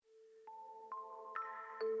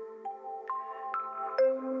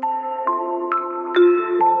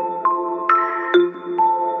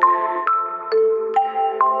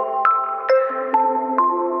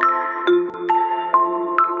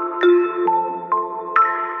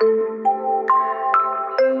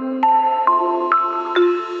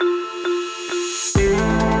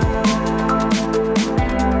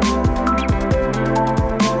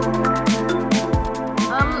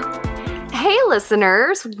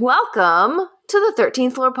listeners. Welcome to the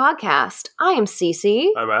 13th Floor Podcast. I am Cece.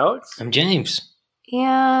 I'm Alex. I'm James.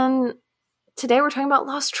 And today we're talking about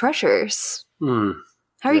lost treasures. How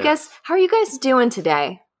are you guys doing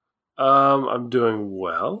today? I'm doing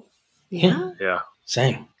well. Yeah? Yeah.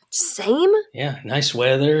 Same. Yeah, Nice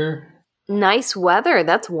weather. nice weather.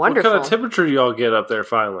 That's wonderful. What kind of temperature do y'all get up there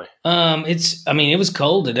finally? It was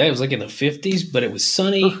cold today. It was like in the 50s, but it was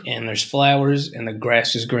sunny and there's flowers and the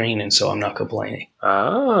grass is green, and so I'm not complaining.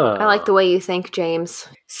 I like the way you think, James.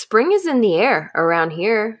 Spring is in the air around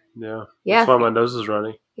here. Yeah. Yeah. That's why my nose is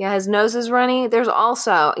runny. Yeah, his nose is runny. There's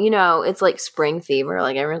also, it's like spring fever.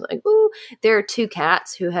 Like everyone's like, ooh. There are two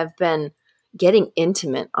cats who have been getting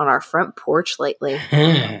intimate on our front porch lately.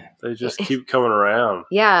 They just keep coming around.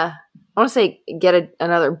 Yeah. I want to say get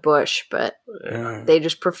another bush, but they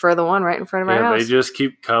just prefer the one right in front of our house. They just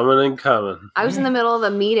keep coming and coming. I was in the middle of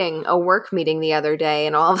a work meeting the other day,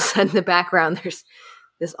 and all of a sudden in the background there's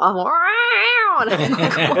this awful and I'm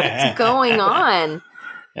like, what's going on?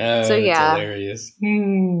 So yeah. Hilarious.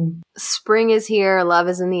 Spring is here, love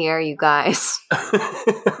is in the air, you guys. You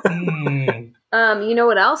know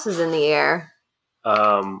what else is in the air?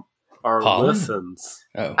 Our Pollen? listens.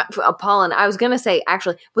 Oh. Pollen. I was going to say,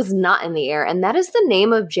 actually, was not in the air, and that is the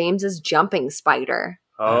name of James's jumping spider.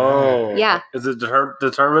 Oh. Yeah. Is it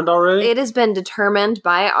determined already? It has been determined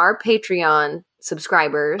by our Patreon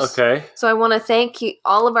subscribers. Okay. So I want to thank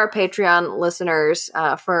all of our Patreon listeners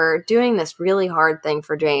for doing this really hard thing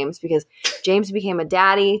for James, because James became a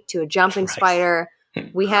daddy to a jumping spider.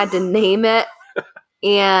 We had to name it,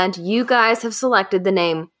 and you guys have selected the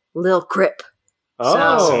name Lil Crip.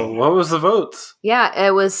 Oh, what was the votes? Yeah,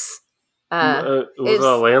 it was. Was it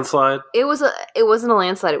a landslide? It wasn't a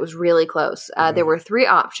landslide. It was really close. There were three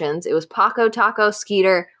options. It was Paco, Taco,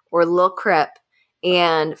 Skeeter, or Lil Crip.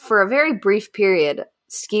 And for a very brief period,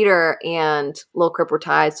 Skeeter and Lil Crip were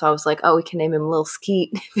tied. So I was like, oh, we can name him Lil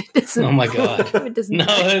Skeet. Oh my God. No,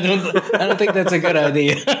 I don't think that's a good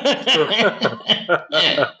idea.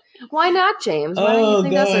 Why not, James? Why do you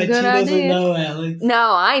think that's a good idea? Doesn't know, Alex.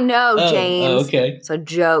 No, I know, James. Okay. It's a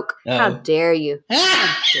joke. How dare you?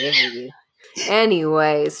 How dare you?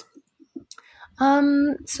 Anyways.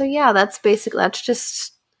 So yeah, that's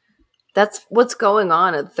what's going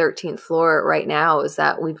on at the 13th floor right now, is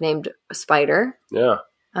that we've named a spider. Yeah.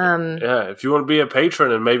 If you want to be a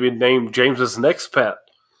patron and maybe name James's next pet,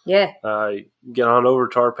 get on over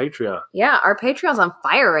to our Patreon. Yeah, our Patreon's on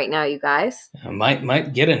fire right now, you guys. I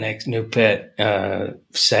might get a next new pet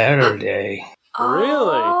Saturday. Oh,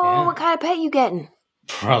 Really? Yeah. What kind of pet you getting?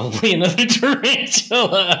 Probably another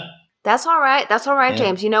tarantula. That's all right. Yeah.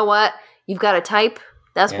 James. You know what? You've got a type.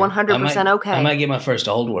 That's 100% okay. I might get my first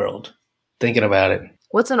old world. Thinking about it.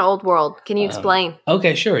 What's an old world? Can you explain?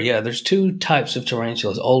 Okay, sure. Yeah, there's two types of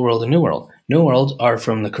tarantulas, Old World and New World. New World are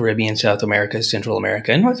from the Caribbean, South America, Central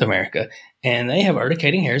America, and North America. And they have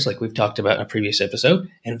urticating hairs, like we've talked about in a previous episode,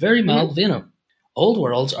 and very mild venom. Old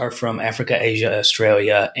Worlds are from Africa, Asia,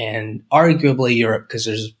 Australia, and arguably Europe, because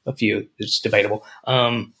there's a few. It's debatable.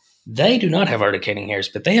 They do not have urticating hairs,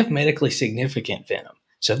 but they have medically significant venom.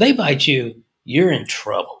 So if they bite you, you're in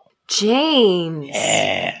trouble. James.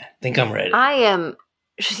 Yeah. Think I'm ready. I am.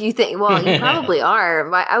 You think? Well, you probably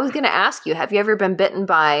are. I was going to ask you, have you ever been bitten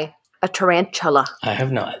by a tarantula? I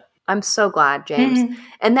have not. I'm so glad, James.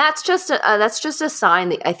 And that's just a sign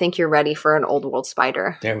that I think you're ready for an old world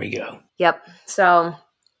spider. There we go. Yep. So,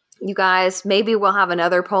 you guys, maybe we'll have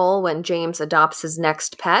another poll when James adopts his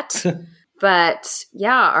next pet. But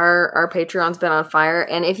yeah, our Patreon's been on fire.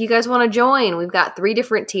 And if you guys want to join, we've got 3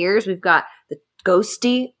 different tiers. We've got the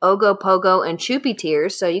Ghosty, Ogo Pogo, and Choopy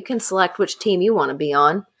tiers, so you can select which team you want to be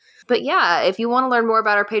on. But yeah, if you want to learn more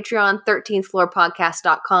about our Patreon,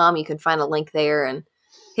 13thfloorpodcast.com, you can find a link there and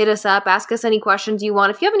hit us up. Ask us any questions you want.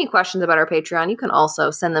 If you have any questions about our Patreon, you can also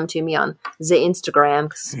send them to me on the Instagram,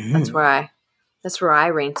 because that's where I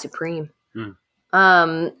reign supreme.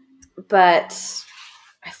 But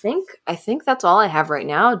I think that's all I have right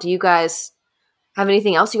now. Do you guys have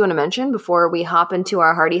anything else you want to mention before we hop into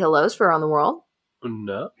our hearty hellos for Around the World?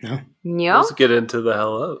 No. Let's get into the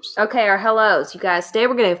hellos. Okay, our hellos, you guys. Today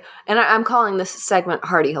we're gonna, and I'm calling this segment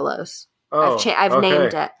 "Hearty Hellos." I've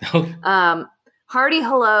named it. Hearty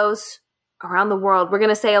hellos around the world. We're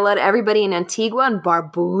gonna say hello to everybody in Antigua and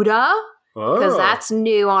Barbuda, because that's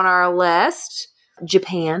new on our list.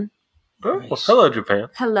 Japan. Oh, nice. Hello, Japan.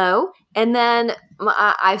 Hello. And then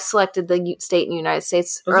I selected the state in the United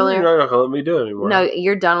States earlier. You're not going to let me do it anymore. No,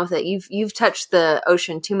 you're done with it. You've touched the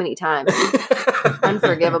ocean too many times.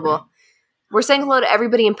 Unforgivable. We're saying hello to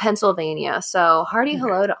everybody in Pennsylvania. So hearty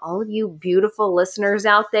hello to all of you beautiful listeners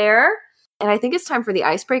out there. And I think it's time for the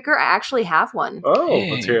icebreaker. I actually have one. Oh,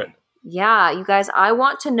 let's hear it. Yeah, you guys, I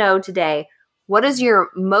want to know today, what is your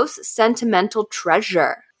most sentimental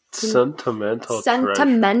treasure? Sentimental.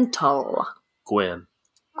 Gwen.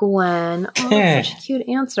 Oh, that's such a cute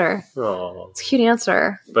answer. Oh. It's a cute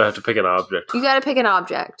answer. But I have to pick an object. You got to pick an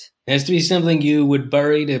object. It has to be something you would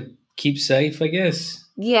bury to keep safe, I guess.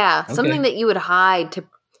 Yeah, something that you would hide to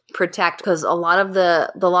protect, because a lot of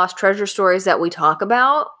the lost treasure stories that we talk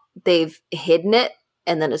about, they've hidden it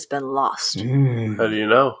and then it's been lost. How do you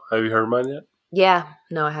know? Have you heard mine yet? Yeah.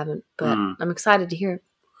 No, I haven't, but I'm excited to hear it.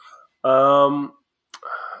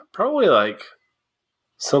 Probably like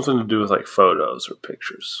something to do with like photos or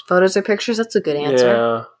pictures. Photos or pictures? That's a good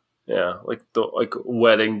answer. Yeah. Like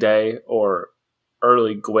wedding day or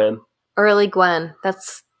early Gwen. Early Gwen.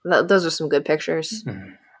 Those are some good pictures.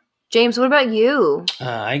 James, what about you?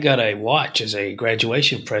 I got a watch as a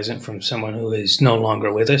graduation present from someone who is no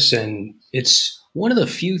longer with us, and it's one of the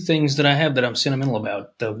few things that I have that I'm sentimental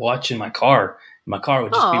about. The watch in my car. My car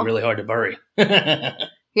would just be really hard to bury. Yeah.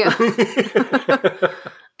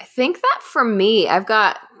 I think that for me, I've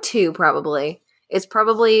got two probably. It's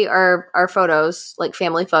probably our photos, like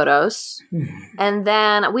family photos. And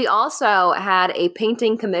then we also had a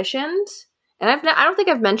painting commissioned. And I don't think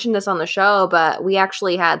I've mentioned this on the show, but we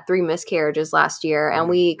actually had 3 miscarriages last year. And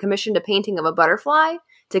we commissioned a painting of a butterfly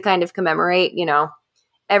to kind of commemorate,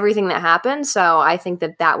 everything that happened. So I think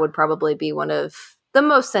that would probably be one of the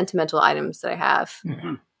most sentimental items that I have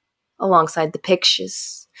alongside the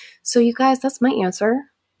pictures. So you guys, that's my answer.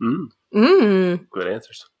 Good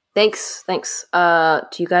answers. Thanks.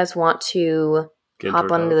 Do you guys want to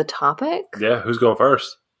hop onto the topic? Yeah, who's going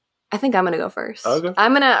first? I think I'm going to go first. Okay.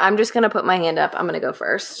 I'm just going to put my hand up. I'm going to go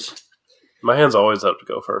first. My hand's always up to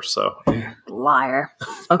go first, so. Liar.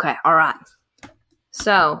 Okay, all right.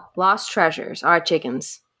 So, lost treasures. All right,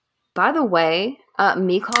 chickens. By the way,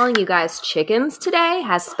 me calling you guys chickens today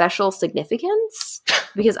has special significance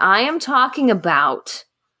because I am talking about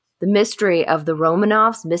the mystery of the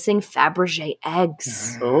Romanovs missing Fabergé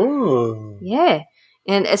eggs. Oh. Yeah.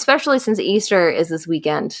 And especially since Easter is this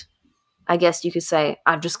weekend, I guess you could say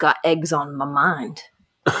I've just got eggs on my mind.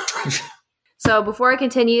 So before I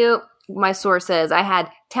continue, my sources, I had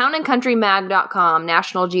townandcountrymag.com,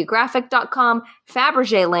 nationalgeographic.com,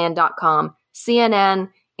 fabergeland.com, CNN,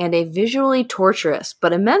 and a visually torturous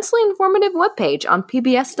but immensely informative webpage on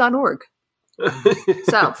pbs.org.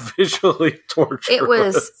 So visually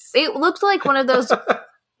torturous. It looked like one of those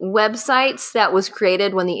websites that was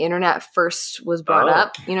created when the internet first was brought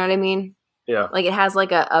up. You know what I mean? Yeah. Like it has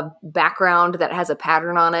like a background that has a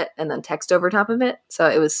pattern on it and then text over top of it. So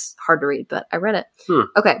it was hard to read, but I read it.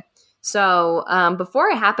 Okay. So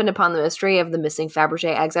before I happened upon the mystery of the missing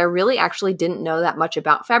Fabergé eggs, I really actually didn't know that much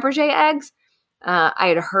about Fabergé eggs. I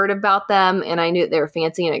had heard about them and I knew they were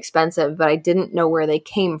fancy and expensive, but I didn't know where they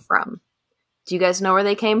came from. Do you guys know where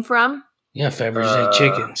they came from? Yeah, Fabergé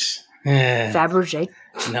chickens. Fabergé?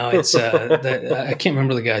 No, it's I can't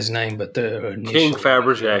remember the guy's name, but the King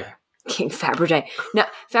Fabergé. King Fabergé. No,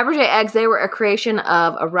 Fabergé eggs, they were a creation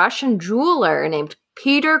of a Russian jeweler named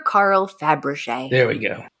Peter Karl Fabergé. There we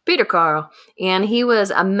go. Peter Karl. And he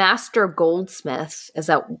was a master goldsmith, as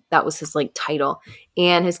that was his title.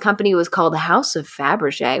 And his company was called the House of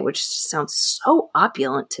Fabergé, which sounds so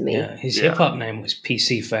opulent to me. Yeah, his hip-hop name was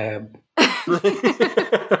PC Fab.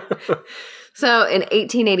 So in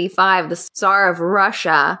 1885, the Tsar of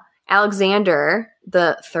Russia, Alexander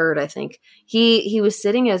the Third, I think, he was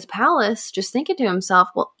sitting in his palace just thinking to himself,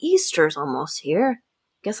 well, Easter's almost here.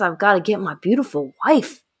 Guess I've got to get my beautiful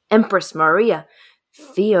wife, Empress Maria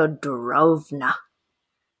Feodorovna,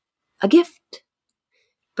 a gift.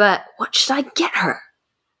 But what should I get her?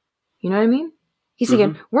 You know what I mean? He's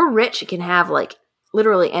thinking, we're rich and can have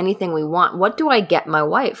literally anything we want. What do I get my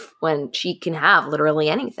wife when she can have literally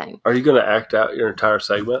anything? Are you going to act out your entire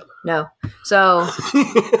segment? No. So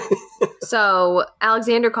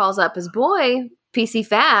Alexander calls up his boy, PC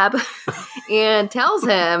Fab, and tells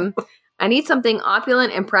him, I need something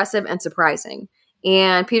opulent, impressive, and surprising.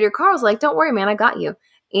 And Peter Karl's like, don't worry, man, I got you.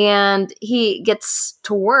 And he gets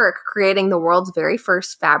to work creating the world's very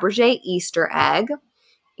first Fabergé Easter egg.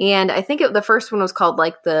 And I think the first one was called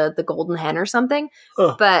the Golden Hen or something.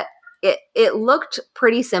 But it looked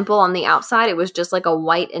pretty simple on the outside. It was just like a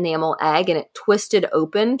white enamel egg and it twisted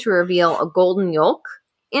open to reveal a golden yolk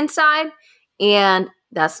inside. And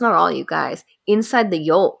that's not all, you guys. Inside the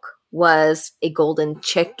yolk was a golden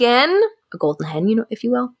chicken, a golden hen, if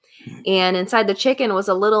you will. And inside the chicken was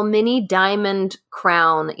a little mini diamond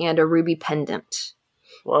crown and a ruby pendant.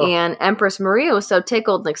 Wow. And Empress Maria was so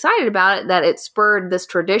tickled and excited about it that it spurred this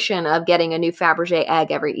tradition of getting a new Fabergé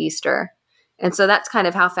egg every Easter. And so that's kind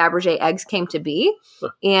of how Fabergé eggs came to be.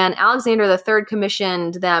 And Alexander III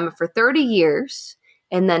commissioned them for 30 years.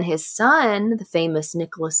 And then his son, the famous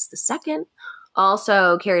Nicholas II,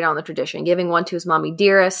 also carried on the tradition, giving one to his mommy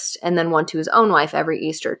Dearest and then one to his own wife every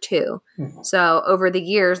Easter too. So over the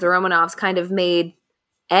years, the Romanovs kind of made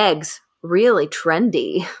eggs really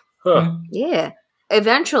trendy. Yeah.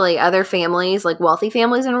 Eventually, other families, like wealthy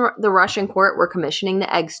families in the Russian court, were commissioning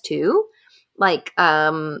the eggs too. Like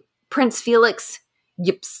Prince Felix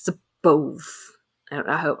Yusupov. I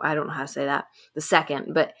don't know how to say that. The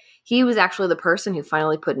second, but he was actually the person who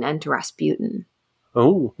finally put an end to Rasputin.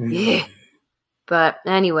 Oh. Yeah. But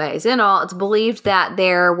anyways, in all, it's believed that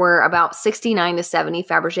there were about 69 to 70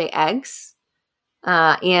 Fabergé eggs,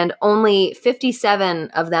 and only 57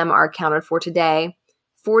 of them are accounted for today.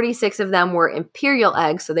 46 of them were imperial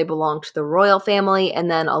eggs, so they belonged to the royal family,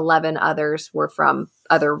 and then 11 others were from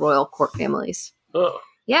other royal court families. Oh.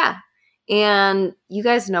 Yeah. And you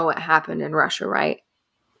guys know what happened in Russia, right?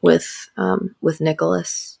 With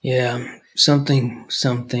Nicholas. Yeah. Something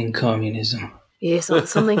communism. Yeah, so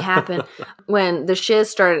something happened when the shiz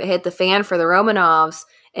started to hit the fan for the Romanovs,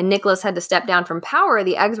 and Nicholas had to step down from power.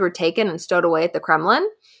 The eggs were taken and stowed away at the Kremlin.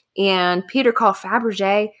 And Peter Carl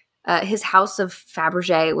Fabergé, his house of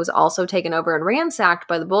Fabergé, was also taken over and ransacked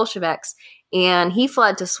by the Bolsheviks. And he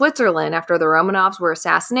fled to Switzerland after the Romanovs were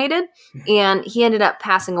assassinated. And he ended up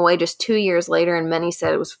passing away just 2 years later. And many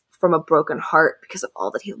said it was from a broken heart because of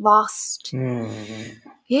all that he lost.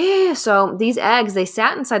 Yeah, so these eggs, they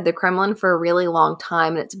sat inside the Kremlin for a really long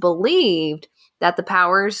time, and it's believed that the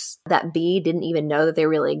powers that be didn't even know that they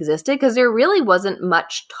really existed because there really wasn't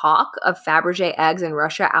much talk of Fabergé eggs in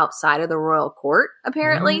Russia outside of the royal court,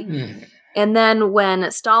 apparently. And then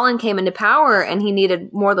when Stalin came into power and he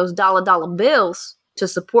needed more of those dollar bills to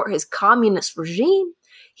support his communist regime,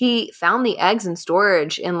 he found the eggs in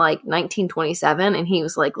storage in like 1927, and he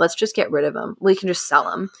was like, let's just get rid of them. We can just sell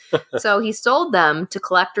them. So he sold them to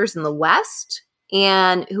collectors in the West,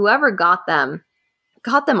 and whoever got them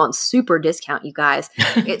on super discount, you guys.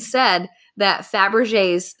 It said that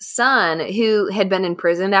Fabergé's son, who had been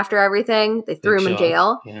imprisoned after everything, they threw him in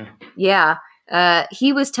jail. Yeah.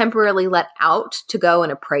 He was temporarily let out to go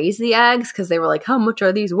and appraise the eggs because they were like, how much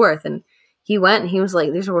are these worth? And he went and he was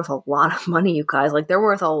like, these are worth a lot of money, you guys. Like, they're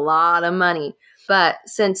worth a lot of money. But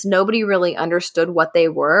since nobody really understood what they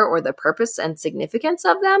were or the purpose and significance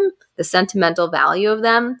of them, the sentimental value of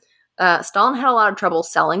them, Stalin had a lot of trouble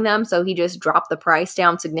selling them. So he just dropped the price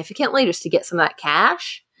down significantly just to get some of that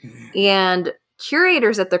cash. And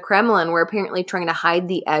curators at the Kremlin were apparently trying to hide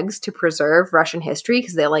the eggs to preserve Russian history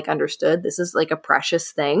because they like understood this is like a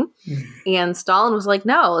precious thing. And Stalin was like,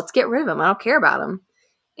 no, let's get rid of them. I don't care about them.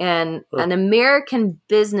 And an American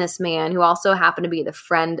businessman who also happened to be the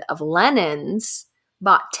friend of Lenin's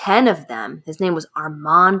bought 10 of them. His name was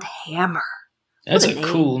Armand Hammer. That's a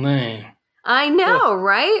cool name. I know,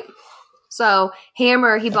 right? So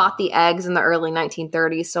Hammer, he bought the eggs in the early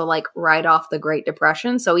 1930s, so like right off the Great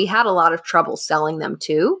Depression. So he had a lot of trouble selling them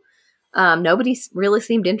too. Nobody really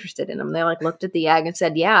seemed interested in them. They like looked at the egg and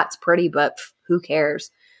said, yeah, it's pretty, but who cares?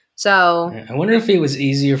 So I wonder if it was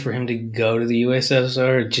easier for him to go to the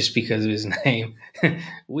USSR just because of his name.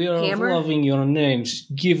 We are Hammer? loving your names.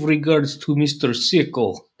 Give regards to Mr.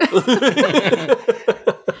 Sickle.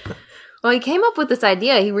 Well, he came up with this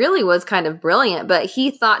idea. He really was kind of brilliant, but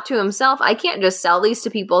he thought to himself, I can't just sell these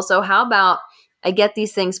to people. So how about I get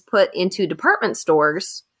these things put into department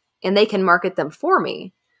stores and they can market them for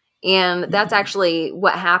me? And that's actually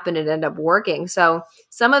what happened. It ended up working. So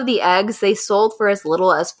some of the eggs, they sold for as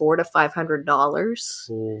little as $400 to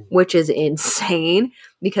 $500, which is insane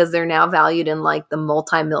because they're now valued in like the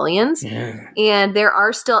multi-millions. Yeah. And there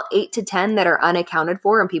are still 8 to 10 that are unaccounted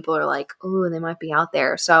for. And people are like, oh, they might be out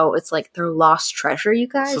there. So it's like they're lost treasure, you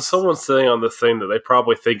guys. So someone's sitting on this thing that they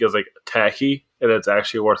probably think is like tacky, and it's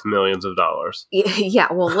actually worth millions of dollars.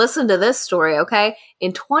 Yeah, well, listen to this story, okay?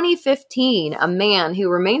 In 2015, a man who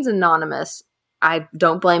remains anonymous, I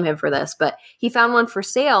don't blame him for this, but he found one for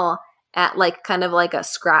sale at like kind of like a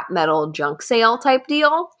scrap metal junk sale type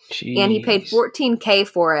deal. Jeez. And he paid $14,000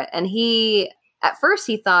 for it. And at first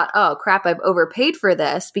he thought, oh crap, I've overpaid for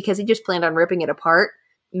this, because he just planned on ripping it apart,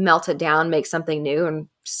 melt it down, make something new, and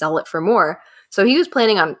sell it for more. So he was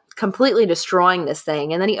planning on completely destroying this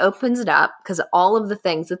thing. And then he opens it up because all of the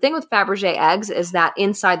thing with Fabergé eggs is that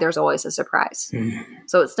inside there's always a surprise.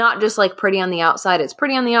 So it's not just like pretty on the outside. It's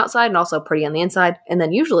pretty on the outside and also pretty on the inside. And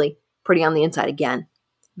then usually pretty on the inside again.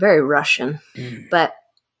 Very Russian. But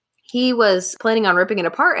he was planning on ripping it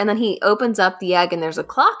apart. And then he opens up the egg and there's a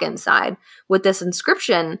clock inside with this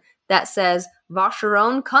inscription that says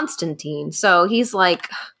Vacheron Constantine. So he's like,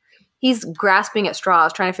 he's grasping at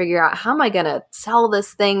straws, trying to figure out, how am I going to sell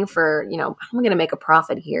this thing for, how am I going to make a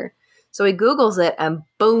profit here? So he Googles it, and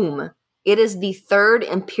boom, it is the third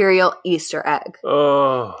imperial Easter egg.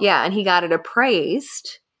 Oh. Yeah, and he got it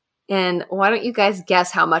appraised. And why don't you guys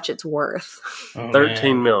guess how much it's worth? Oh,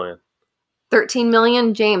 13 million. 13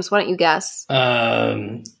 million? James, why don't you guess?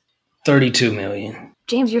 32 million.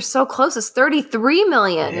 James, you're so close. It's 33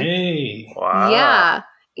 million. Hey. Wow. Yeah.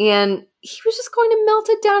 And he was just going to melt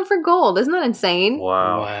it down for gold. Isn't that insane?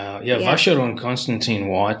 Wow. Yeah, Vacheron Constantin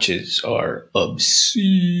watches are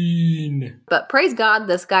obscene. But praise God,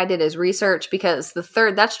 this guy did his research, because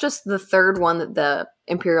that's just the third one that the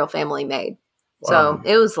imperial family made. Wow. So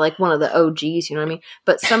it was like one of the OGs, you know what I mean?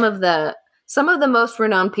 But some of the most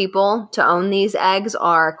renowned people to own these eggs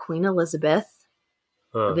are Queen Elizabeth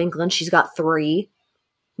of England. She's got 3.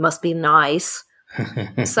 Must be nice.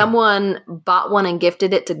 Someone bought one and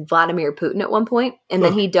gifted it to Vladimir Putin at one point, and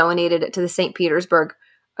then he donated it to the St. Petersburg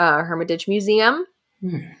Hermitage Museum.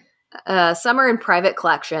 Some are in private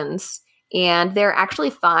collections, and there are actually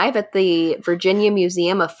 5 at the Virginia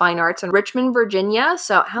Museum of Fine Arts in Richmond, Virginia.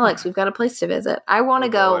 So, Alex, we've got a place to visit. I want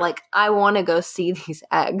to go see these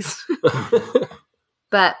eggs.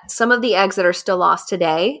 But some of the eggs that are still lost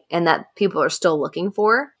today and that people are still looking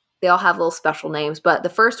for, they all have little special names. But the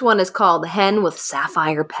first one is called Hen with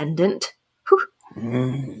Sapphire Pendant.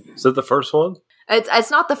 Is that the first one?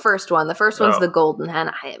 It's not the first one. The first one's the golden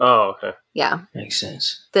hen. Okay. Yeah. Makes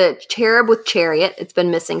sense. The cherub with chariot. It's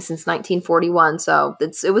been missing since 1941, so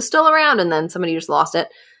it was still around, and then somebody just lost it.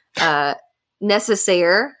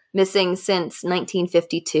 Necessaire, missing since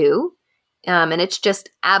 1952, and it's just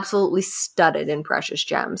absolutely studded in precious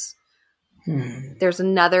gems. There's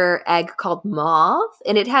another egg called Mauve,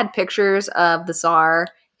 and it had pictures of the Tsar,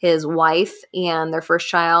 his wife, and their first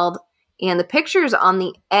child. And the pictures on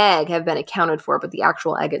the egg have been accounted for, but the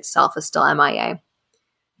actual egg itself is still MIA.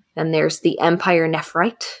 Then there's the Empire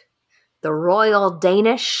Nephrite, the Royal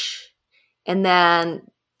Danish, and then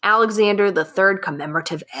Alexander III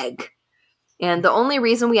commemorative egg. And the only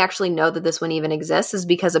reason we actually know that this one even exists is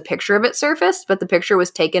because a picture of it surfaced, but the picture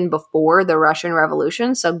was taken before the Russian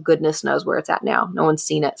Revolution, so goodness knows where it's at now. No one's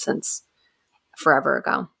seen it since forever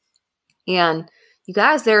ago. And you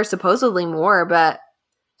guys, there are supposedly more, but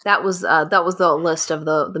that was the list of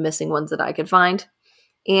the missing ones that I could find.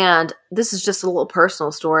 And this is just a little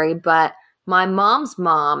personal story, but my mom's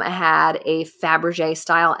mom had a Fabergé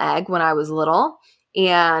style egg when I was little,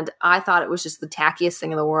 and I thought it was just the tackiest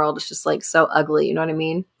thing in the world. It's just like so ugly, you know what I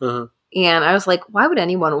mean? Uh-huh. And I was like, why would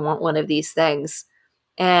anyone want one of these things?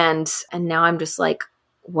 And now I'm just like,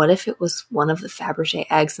 what if it was one of the Fabergé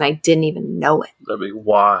eggs and I didn't even know it? That'd be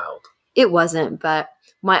wild. It wasn't, but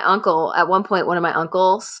my uncle, at one point, one of my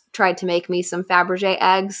uncles tried to make me some Fabergé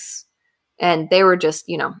eggs, and they were just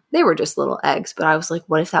little eggs. But I was like,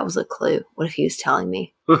 what if that was a clue? What if he was telling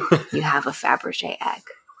me, you have a Fabergé egg?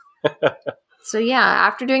 So yeah,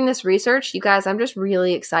 after doing this research, you guys, I'm just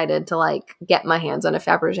really excited to get my hands on a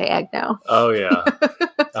Fabergé egg now. Oh yeah.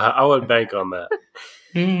 I would bank on that.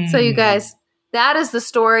 So you guys, that is the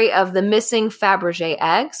story of the missing Fabergé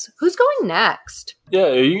eggs. Who's going next?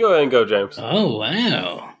 Yeah, you can go ahead and go, James. Oh,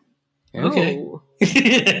 wow. Okay.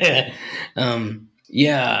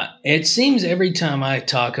 Yeah, it seems every time I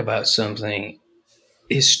talk about something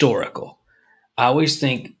historical, I always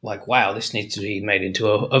think wow, this needs to be made into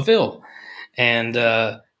a film. And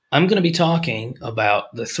I'm going to be talking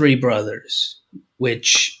about the Three Brothers,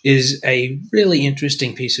 which is a really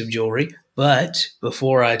interesting piece of jewelry. But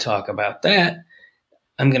before I talk about that,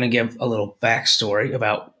 I'm going to give a little backstory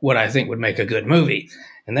about what I think would make a good movie.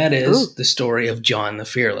 And that is the story of John the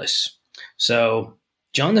Fearless. So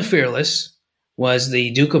John the Fearless was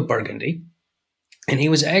the Duke of Burgundy, and he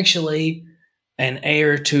was actually an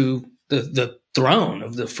heir to the throne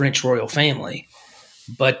of the French royal family.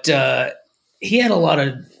 But he had a lot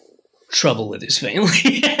of trouble with his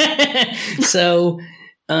family. So,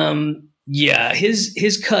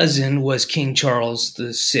 his cousin was King Charles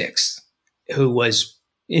VI, who was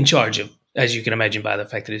in charge of, as you can imagine by the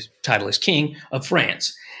fact that his title is King of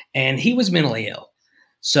France. And he was mentally ill,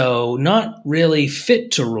 so not really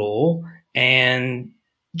fit to rule. And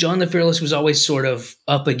John the Fearless was always sort of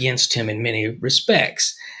up against him in many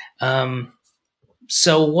respects.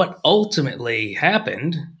 So what ultimately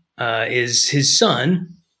happened is his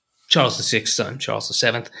son, Charles VI's son, Charles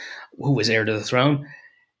VII, who was heir to the throne,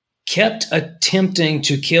 kept attempting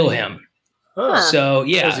to kill him. Huh. So,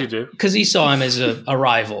 yeah, as you do, because he saw him as a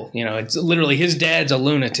rival. You know, it's literally his dad's a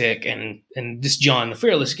lunatic, and this John the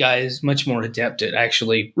Fearless guy is much more adept at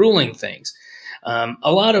actually ruling things.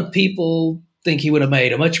 A lot of people think he would have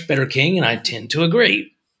made a much better king, and I tend to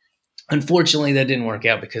agree. Unfortunately, that didn't work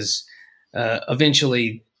out because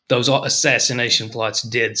eventually those assassination plots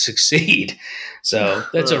did succeed. So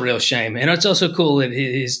that's a real shame. And it's also cool that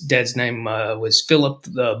his dad's name was Philip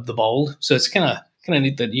the Bold. So it's kind of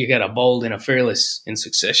neat that you got a bold and a fearless in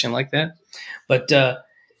succession like that. But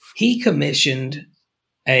he commissioned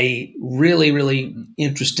a really, really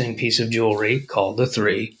interesting piece of jewelry called the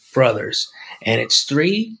Three Brothers. And it's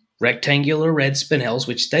 3 rectangular red spinels,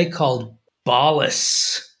 which they called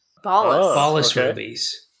Balas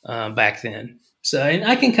rubies back then. So, and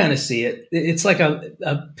I can kind of see it. It's like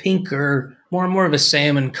a pinker, more of a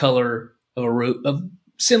salmon color of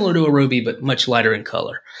similar to a ruby, but much lighter in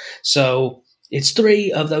color. So it's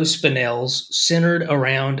 3 of those spinels centered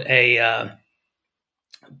around a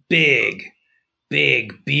big,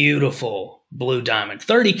 beautiful blue diamond,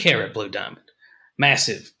 30 karat blue diamond,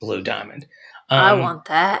 massive blue diamond. I want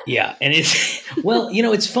that. Yeah. And it's, well,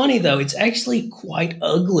 it's funny though. It's actually quite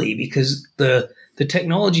ugly because the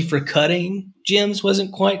technology for cutting gems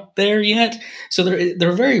wasn't quite there yet. So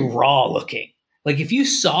they're very raw looking. Like if you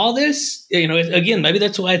saw this, again, maybe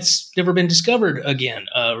that's why it's never been discovered again,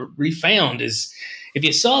 refound is if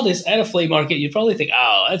you saw this at a flea market, you'd probably think,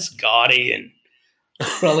 oh, that's gaudy and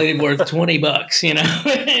probably worth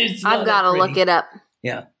 $20, I've got to look it up.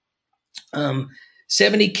 Yeah.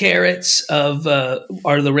 70 carats of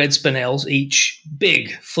are the red spinels, each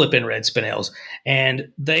big flippin' red spinels.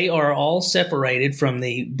 And they are all separated from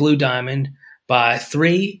the blue diamond by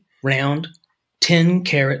 3 round 10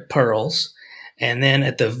 carat pearls. And then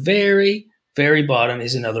at the very, very bottom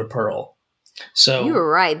is another pearl. So you were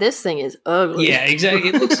right. This thing is ugly. Yeah, exactly.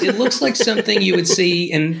 It looks like something you would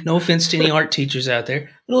see, and no offense to any art teachers out there,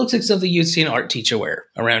 but it looks like something you'd see an art teacher wear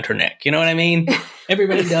around her neck. You know what I mean?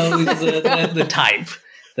 Everybody knows the type.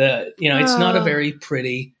 It's not a very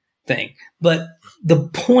pretty thing. But the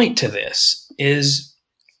point to this is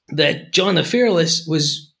that John the Fearless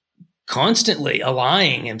was constantly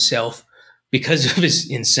allying himself because of his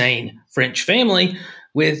insane French family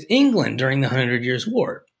with England during the 100 Years'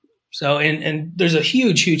 War. So, and there's a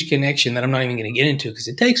huge connection that I'm not even going to get into because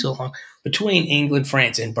it takes so long between England,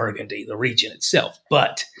 France, and Burgundy, the region itself.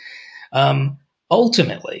 But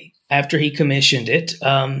ultimately, after he commissioned it,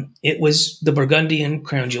 it was the Burgundian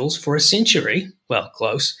crown jewels for a century. Well,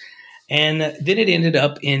 close. And then it ended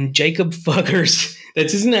up in Jacob Fugger's,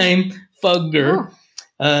 that's his name, Fugger,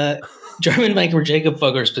 German banker Jacob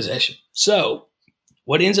Fugger's possession. So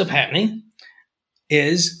what ends up happening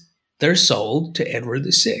is they're sold to Edward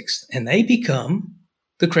VI, and they become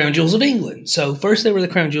the crown jewels of England. So first they were the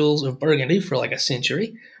crown jewels of Burgundy for like a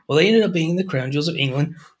century. Well, they ended up being the crown jewels of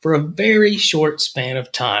England for a very short span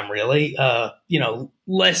of time, really,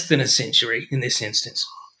 less than a century in this instance.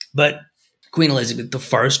 But Queen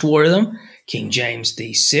Elizabeth I wore them, King James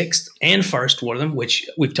VI and first wore them, which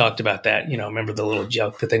we've talked about that. Remember the little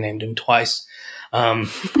joke that they named him twice.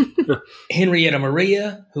 Henrietta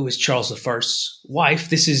Maria, who was Charles I's wife.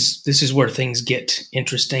 This is where things get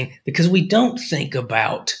interesting because we don't think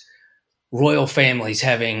about royal families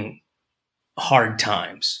having hard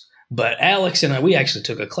times. But Alex and I, we actually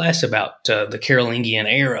took a class about the Carolingian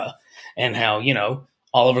era and how,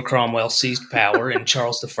 Oliver Cromwell seized power and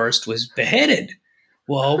Charles I was beheaded.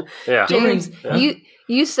 Well, yeah. James,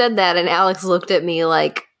 you said that and Alex looked at me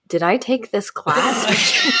like, did I take this class?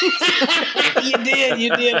 You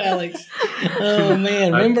did, Alex. Oh,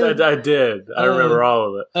 man. Remember? I did. I remember all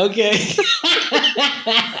of it. Okay.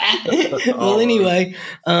 Well, anyway,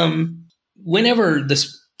 whenever the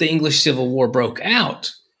English Civil War broke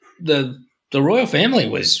out, the royal family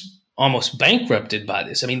was almost bankrupted by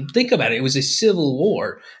this. I mean, think about it. It was a civil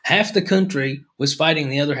war. Half the country was fighting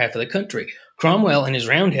the other half of the country. Cromwell and his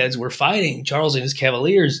Roundheads were fighting Charles and his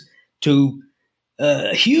Cavaliers to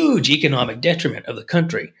a huge economic detriment of the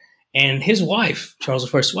country. And his wife,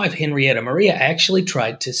 Charles I's wife, Henrietta Maria, actually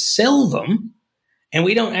tried to sell them. And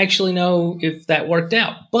we don't actually know if that worked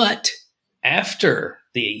out. But after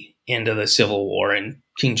the end of the Civil War and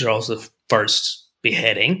King Charles I's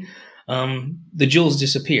beheading, the jewels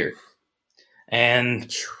disappeared.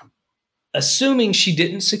 And assuming she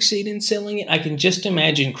didn't succeed in selling it, I can just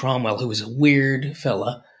imagine Cromwell, who was a weird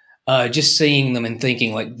fella, just seeing them and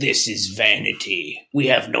thinking like, this is vanity. We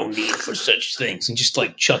have no need for such things. And just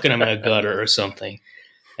like chucking them in a gutter or something.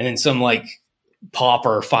 And then some like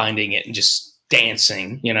pauper finding it and just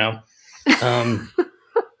dancing,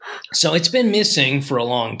 So it's been missing for a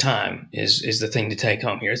long time is the thing to take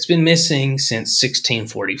home here. It's been missing since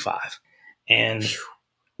 1645. And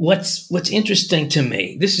what's interesting to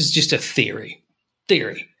me, this is just a theory,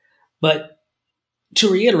 but to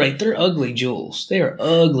reiterate, they're ugly jewels. They are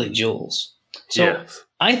ugly jewels. So yes.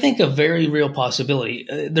 I think a very real possibility.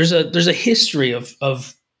 There's a history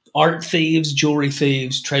of art thieves, jewelry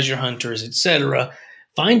thieves, treasure hunters, etc.,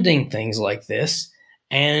 finding things like this,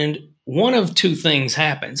 and one of two things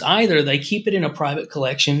happens. Either they keep it in a private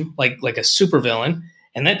collection, like a supervillain,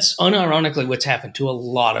 and that's unironically what's happened to a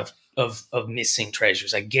lot of missing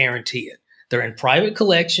treasures. I guarantee it. They're in private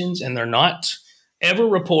collections, and they're not ever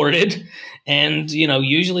reported. And,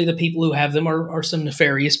 usually the people who have them are some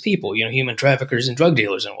nefarious people, human traffickers and drug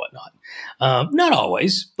dealers and whatnot. Not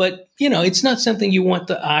always, but, it's not something you want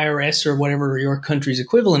the IRS or whatever your country's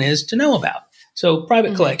equivalent is to know about. So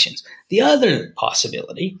private collections. The other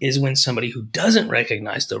possibility is when somebody who doesn't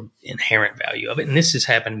recognize the inherent value of it, and this has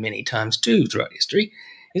happened many times too throughout history,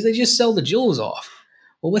 is they just sell the jewels off.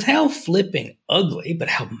 Well, with how flipping ugly, but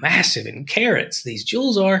how massive in carats these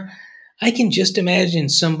jewels are, I can just imagine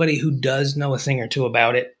somebody who does know a thing or two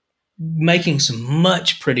about it making some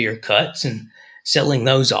much prettier cuts and selling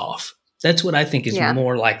those off. That's what I think is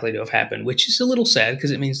more likely to have happened, which is a little sad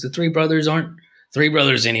because it means the three brothers aren't three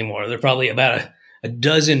brothers anymore. They're probably about a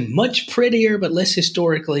dozen much prettier but less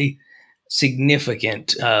historically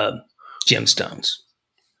significant gemstones.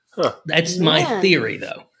 Huh. That's my theory,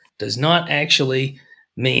 though. Does not actually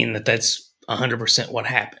mean that that's 100% what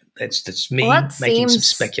happened. That's me making some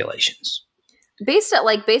speculations. Based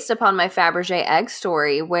upon my Fabergé egg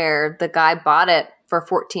story, where the guy bought it for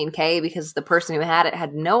 $14,000 because the person who had it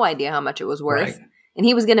had no idea how much it was worth, and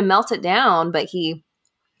he was going to melt it down, but he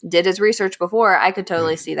did his research before. I could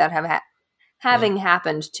totally see that having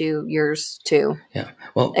happened to yours too. Yeah.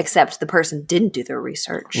 Well, except the person didn't do their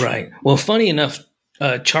research. Right. Well, funny enough,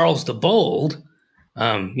 Charles the Bold,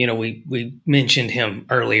 we mentioned him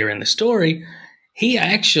earlier in the story. He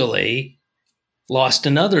actually there's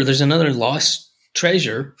another lost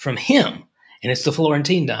treasure from him, and it's the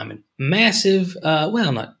Florentine diamond. Massive,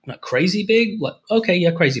 not crazy big.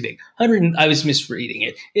 Crazy big. I was misreading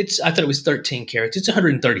it. I thought it was 13 carats. It's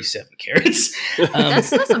 137 carats.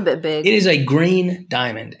 That's a bit big. It is a green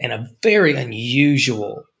diamond and a very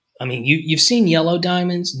unusual. I mean, you've seen yellow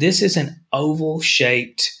diamonds. This is an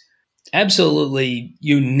oval-shaped, absolutely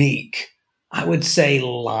unique, I would say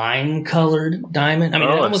lime-colored diamond. I mean,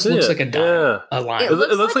 it almost looks like a diamond. Yeah. A lime. It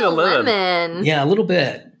looks like a lemon. Yeah, a little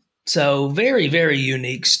bit. So very, very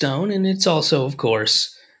unique stone, and it's also, of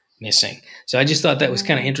course, missing. So I just thought that was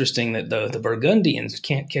kind of interesting that the Burgundians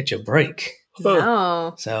can't catch a break.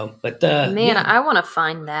 No. So, but I want to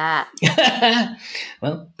find that.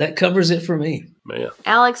 Well, that covers it for me. Man.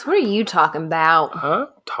 Alex, what are you talking about? I'm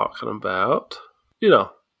talking about,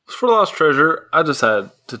 for Lost Treasure, I just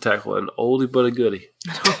had to tackle an oldie but a goodie.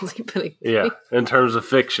 Oldie but a goodie. Yeah, in terms of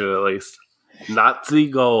fiction, at least. Nazi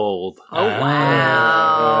gold. Oh,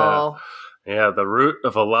 wow. Yeah, the root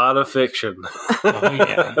of a lot of fiction. Oh,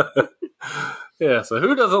 yeah. Yeah, so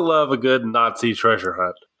who doesn't love a good Nazi treasure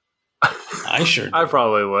hunt? I sure do. I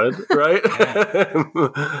probably would, right?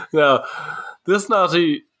 Yeah. Now, this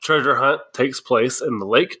Nazi treasure hunt takes place in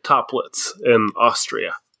Lake Toplitz in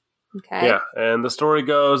Austria. Okay. Yeah, and the story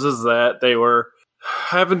goes is that they were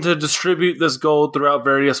having to distribute this gold throughout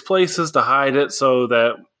various places to hide it so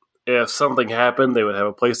that if something happened, they would have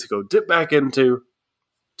a place to go dip back into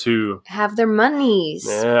to have their monies.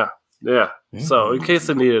 Yeah. Mm-hmm. So in case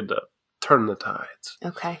they needed to turn the tides.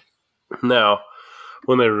 Okay. Now,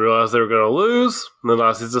 when they realized they were going to lose, the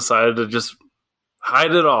Nazis decided to just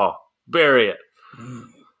hide it all, bury it.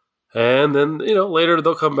 And then, later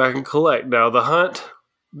they'll come back and collect. Now,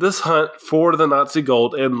 this hunt for the Nazi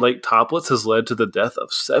gold in Lake Toplitz has led to the death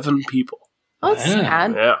of 7 people. Oh, that's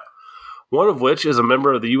sad. Yeah. One of which is a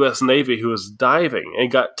member of the U.S. Navy who was diving and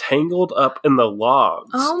got tangled up in the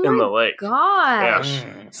logs in the lake. Gosh.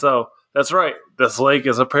 Yeah. So, that's right. This lake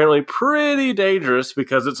is apparently pretty dangerous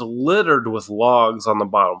because it's littered with logs on the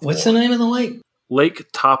bottom floor. What's the name of the lake? Lake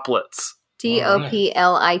Toplitz. Toplitz.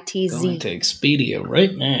 Going to Expedia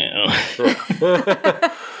right now.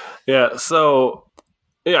 Yeah, so...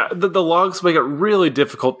 Yeah, the logs make it really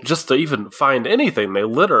difficult just to even find anything. They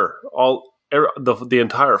litter the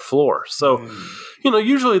entire floor. So,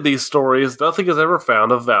 usually these stories, nothing is ever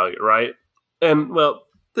found of value, right? And, well,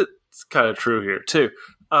 it's kind of true here, too.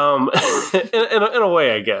 In a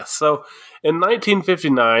way, I guess. So, in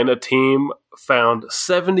 1959, a team found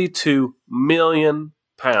 72 million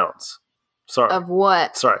pounds. Sorry. Of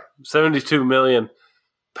what? Sorry. 72 million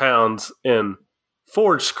pounds in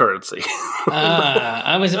forged currency.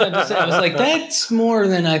 I was about to say, I was like, that's more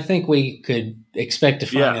than I think we could expect to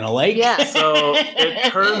find in a lake. Yeah. So it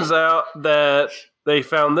turns out that they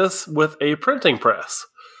found this with a printing press,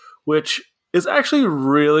 which is actually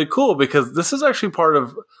really cool because this is actually part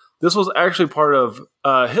of This was actually part of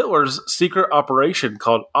Hitler's secret operation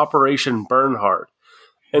called Operation Bernhard.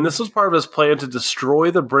 And this was part of his plan to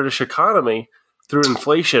destroy the British economy through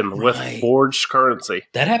inflation with forged currency.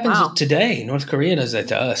 That happens today. North Korea does that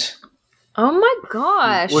to us. Oh my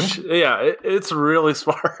gosh. Which, it's really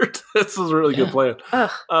smart. This is a really good plan.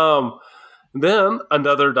 Then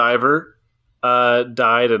another diver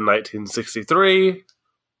died in 1963.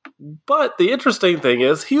 But the interesting thing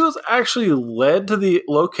is he was actually led to the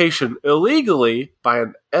location illegally by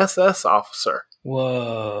an SS officer.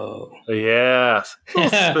 Whoa. Yes.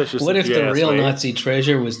 Suspicious. What if the real Nazi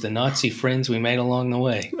treasure was the Nazi friends we made along the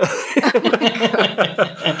way?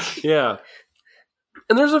 Yeah.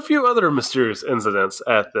 And there's a few other mysterious incidents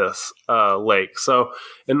at this lake. So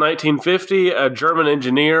in 1950, a German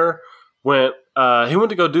engineer went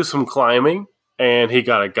to go do some climbing, and he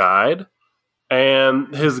got a guide.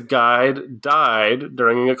 And his guide died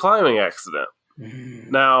during a climbing accident.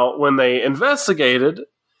 Now, when they investigated,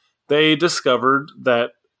 they discovered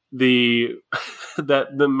that the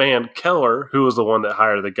man Keller, who was the one that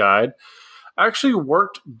hired the guide, actually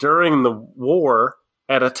worked during the war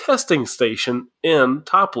at a testing station in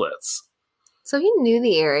Toplitz. So he knew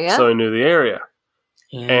the area.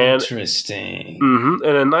 Interesting. And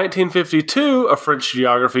in 1952, a French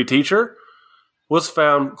geography teacher was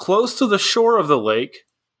found close to the shore of the lake,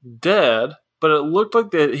 dead, but it looked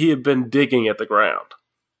like that he had been digging at the ground.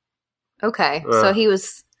 Okay, so he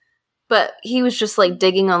was just like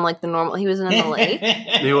digging on like the normal. He wasn't in the lake.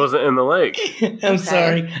 He wasn't in the lake. I'm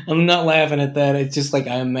sorry, I'm not laughing at that. It's just like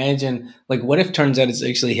I imagine, like, what if it turns out it's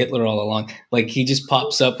actually Hitler all along? Like he just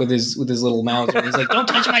pops up with his little mouth and he's like, "Don't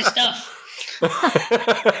touch my stuff."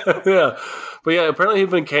 Yeah. But yeah, apparently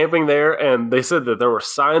he'd been camping there, and they said that there were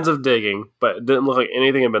signs of digging, but it didn't look like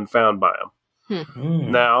anything had been found by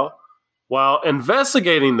him. Now, while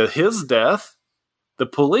investigating his death, the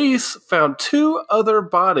police found 2 other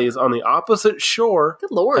bodies on the opposite shore.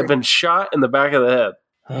 Good Lord. Had been shot in the back of the head.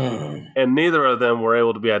 And neither of them were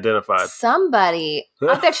able to be identified. I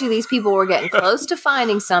bet you these people were getting close to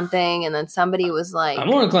finding something, and then somebody was like... I'm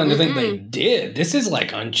more inclined to think they did. This is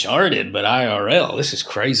like Uncharted, but IRL. This is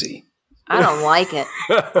crazy. I don't like it.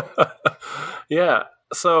 Yeah.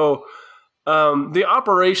 So the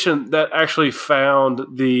operation that actually found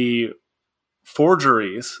the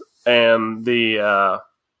forgeries and the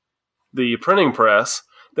printing press,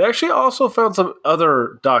 they actually also found some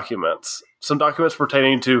other documents. Some documents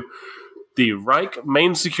pertaining to the Reich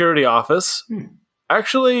Main Security Office,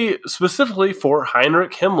 actually specifically for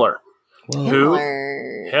Heinrich Himmler.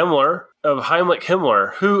 Himmler of Heimlich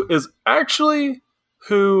Himmler,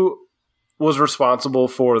 who was responsible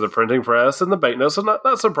for the printing press and the banknotes. So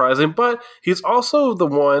not surprising, but he's also the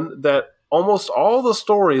one that almost all the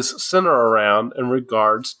stories center around in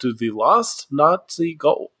regards to the lost Nazi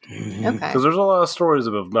gold. Okay. Because there's a lot of stories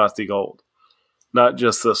about Nazi gold, not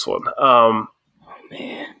just this one. Oh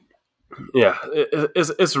man. Yeah,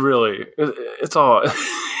 it's really it's all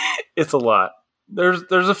it's a lot. There's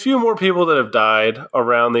a few more people that have died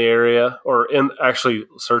around the area or in actually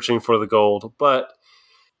searching for the gold, but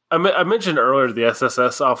I mentioned earlier the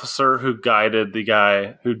SSS officer who guided the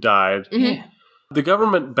guy who died. Mm-hmm. The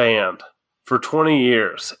government banned for 20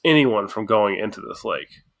 years anyone from going into this lake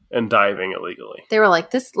and diving illegally. They were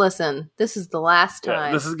like, this is the last time.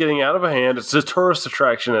 Yeah, this is getting out of hand. It's a tourist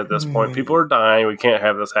attraction at this point. People are dying. We can't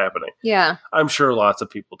have this happening. Yeah. I'm sure lots of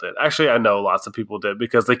people did. Actually, I know lots of people did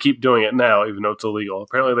because they keep doing it now, even though it's illegal.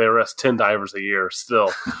 Apparently, they arrest 10 divers a year still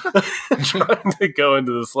trying to go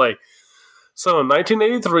into this lake. So in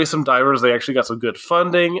 1983, some divers, they actually got some good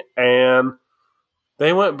funding, and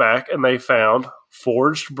they went back and they found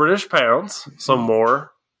forged British pounds, some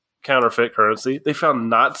more counterfeit currency. They found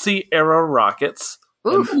Nazi-era rockets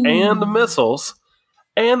and missiles,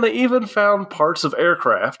 and they even found parts of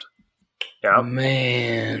aircraft. Yeah,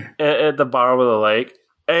 man, at the bottom of the lake.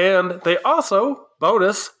 And they also,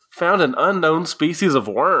 bonus, found an unknown species of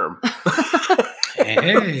worm.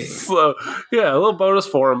 Hey. So, yeah, a little bonus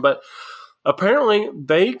for them, but apparently,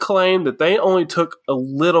 they claimed that they only took a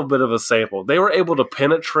little bit of a sample. They were able to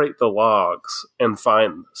penetrate the logs and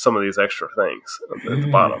find some of these extra things at the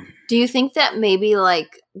bottom. Do you think that maybe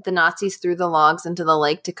like the Nazis threw the logs into the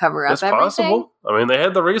lake to cover up everything? It's possible. I mean, they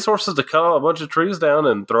had the resources to cut a bunch of trees down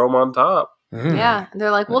and throw them on top. Yeah,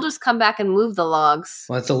 they're like, we'll just come back and move the logs.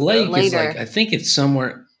 Well, the lake later. is like, I think it's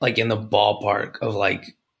somewhere like in the ballpark of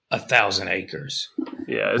like 1,000 acres.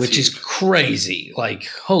 Yeah, which is crazy. Like,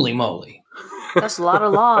 holy moly. That's a lot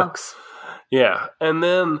of logs. Yeah. And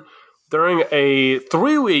then during a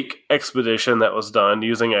 3-week expedition that was done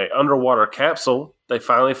using an underwater capsule, they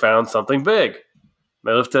finally found something big.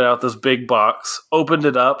 They lifted out this big box, opened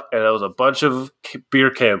it up, and it was a bunch of beer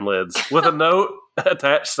can lids with a note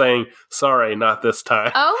attached saying, "Sorry, not this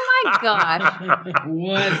time." Oh my god.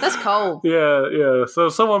 What? That's cold. Yeah. So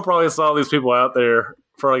someone probably saw these people out there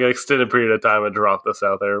for like an extended period of time and dropped this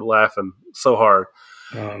out there laughing so hard.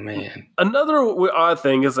 Oh, man. Another odd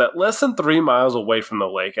thing is that less than 3 miles away from the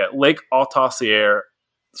lake, at Lake Althausier,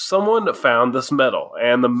 someone found this medal,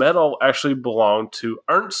 and the medal actually belonged to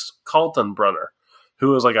Ernst Kaltenbrunner,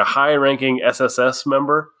 who was like a high-ranking SSS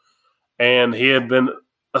member, and he had been,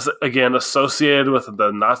 again, associated with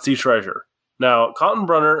the Nazi treasure. Now,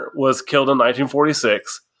 Kaltenbrunner was killed in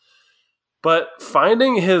 1946, but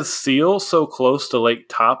finding his seal so close to Lake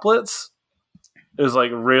Toplitz is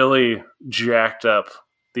like really jacked up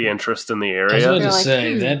the interest in the I was area. about to like,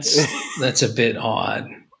 say, that's a bit odd.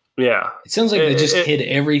 Yeah. It sounds like they just hid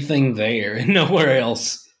everything there and nowhere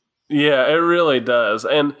else. Yeah, it really does.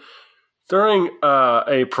 And during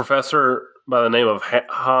a professor by the name of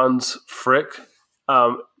Hans Frick,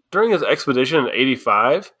 during his expedition in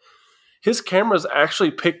 85, his cameras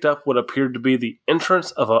actually picked up what appeared to be the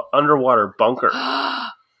entrance of an underwater bunker.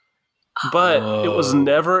 But it was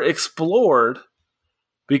never explored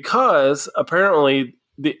because apparently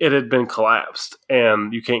it had been collapsed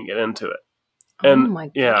and you can't get into it. And, oh my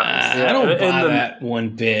god! Yeah, I don't and buy the- that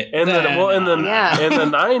one bit. And then, in the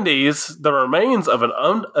 90s, the remains of an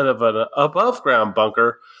above ground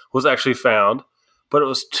bunker was actually found, but it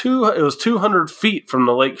was 200 feet from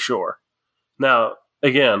the lake shore. Now,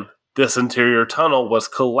 again, this interior tunnel was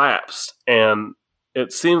collapsed, and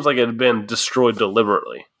it seems like it had been destroyed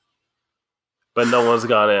deliberately, but no one's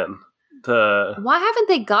gone in. Why haven't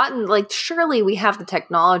they gotten, like, surely we have the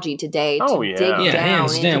technology today to dig down.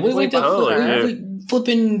 Hands into down. the We bunker. we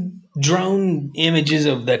flipping drone images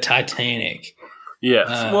of the Titanic.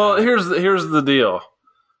 Yes. Well, here's the deal.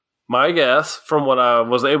 My guess, from what I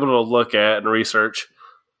was able to look at and research,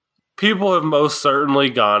 people have most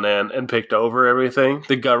certainly gone in and picked over everything.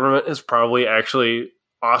 The government is probably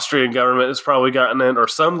Austrian government has probably gotten in, or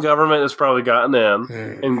some government has probably gotten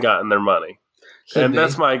in and gotten their money. And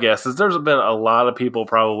that's my guess. Is there's been a lot of people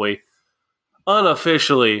probably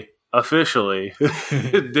officially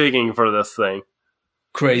digging for this thing.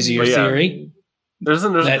 Crazier theory. There's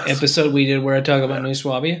that episode we did where I talk about New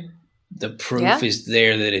Swabia. The proof is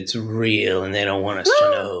there that it's real, and they don't want us to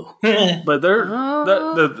know. But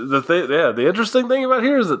the interesting thing about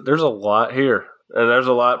here is that there's a lot here, and there's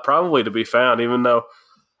a lot probably to be found. Even though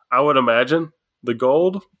I would imagine the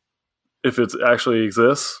gold, if it actually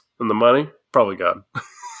exists, and the money. Probably gone.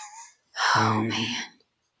 Oh man,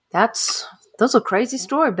 that's a crazy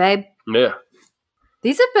story, babe. Yeah,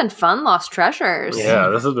 these have been fun lost treasures. Yeah,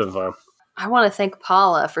 this has been fun. I want to thank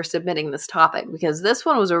Paula for submitting this topic because this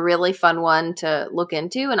one was a really fun one to look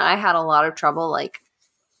into, and I had a lot of trouble like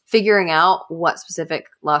figuring out what specific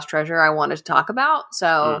lost treasure I wanted to talk about.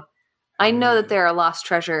 So I know that there are lost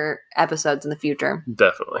treasure episodes in the future.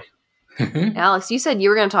 Definitely. Alex, you said you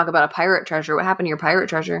were going to talk about a pirate treasure. What happened to your pirate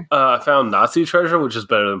treasure? I found Nazi treasure, which is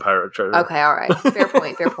better than pirate treasure. Okay, all right. Fair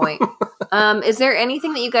point, fair point. Is there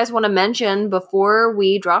anything that you guys want to mention before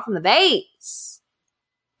we draw from the vase?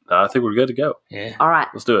 I think we're good to go. Yeah. All right.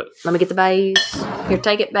 Let's do it. Let me get the vase. Here,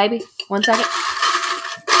 take it, baby. 1 second.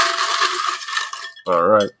 All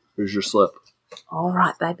right. Here's your slip. All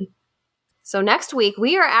right, baby. So next week,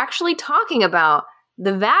 we are actually talking about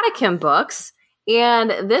the Vatican books.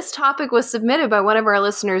 And this topic was submitted by one of our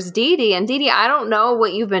listeners, Dee Dee. And Dee Dee, I don't know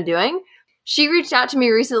what you've been doing. She reached out to me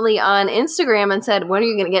recently on Instagram and said, when are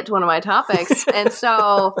you going to get to one of my topics? And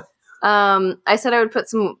so I said I would put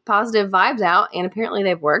some positive vibes out. And apparently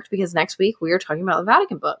they've worked because next week we are talking about the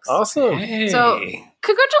Vatican books. Awesome. Hey. So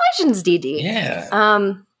congratulations, Dee Dee.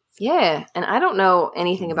 Yeah. Yeah. And I don't know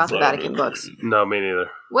anything about the Vatican books. No, me neither.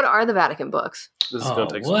 What are the Vatican books? This is going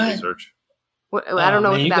to take some research. I don't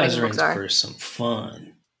know what the Vatican books are. You guys are in for some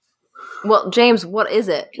fun. Well, James, what is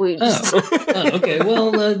it? Okay.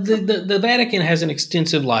 Well, the Vatican has an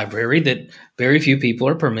extensive library that very few people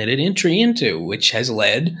are permitted entry into, which has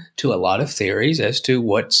led to a lot of theories as to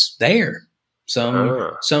what's there.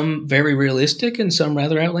 Some very realistic and some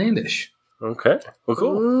rather outlandish. Okay. Well,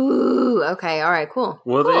 cool. Ooh. Okay. All right. Cool.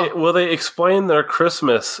 Will they explain their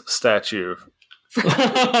Christmas statue?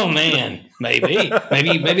 Oh man, maybe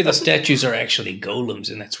the statues are actually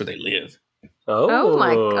golems, and that's where they live. Oh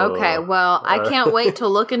my. Okay. Well, I can't wait to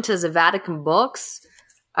look into the Vatican books.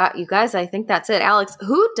 You guys, I think that's it. Alex,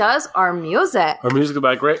 who does our music? Our music is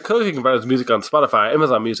by Grant Cook. You can find his music on Spotify,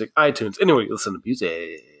 Amazon Music, iTunes, anywhere you listen to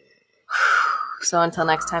music. So until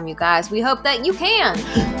next time, you guys, we hope that you can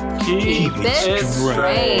keep it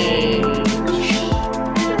strange.